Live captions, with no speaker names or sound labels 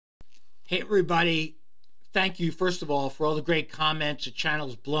Hey everybody, thank you first of all for all the great comments. The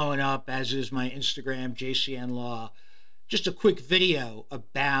channel's blowing up, as is my Instagram, JCN Law. Just a quick video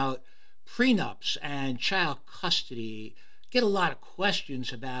about prenups and child custody. Get a lot of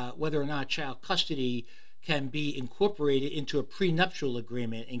questions about whether or not child custody can be incorporated into a prenuptial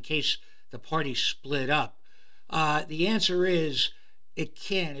agreement in case the parties split up. The answer is it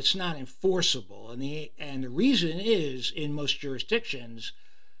can. It's not enforceable, and the reason is, in most jurisdictions,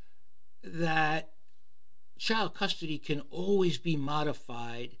 that child custody can always be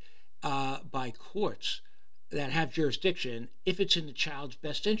modified by courts that have jurisdiction if it's in the child's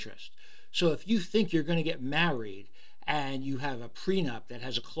best interest. So if you think you're going to get married and you have a prenup that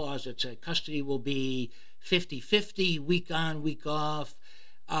has a clause that says custody will be 50-50, week on, week off,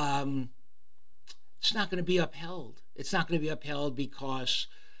 it's not going to be upheld. It's not going to be upheld because,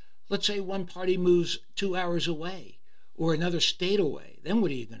 let's say one party moves 2 hours away or another state away. Then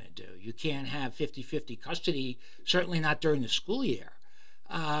what are you going to do? You can't have 50-50 custody, certainly not during the school year.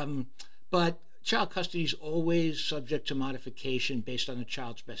 But child custody is always subject to modification based on the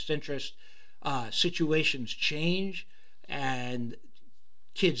child's best interest. Situations change and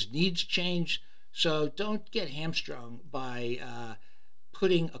kids' needs change. So don't get hamstrung by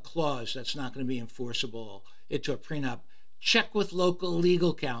putting a clause that's not going to be enforceable into a prenup. Check with local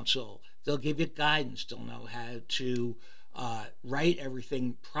legal counsel. They'll give you guidance. They'll know how to write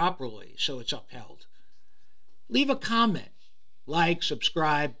everything properly so it's upheld. Leave a comment, like,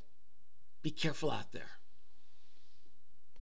 subscribe. Be careful out there.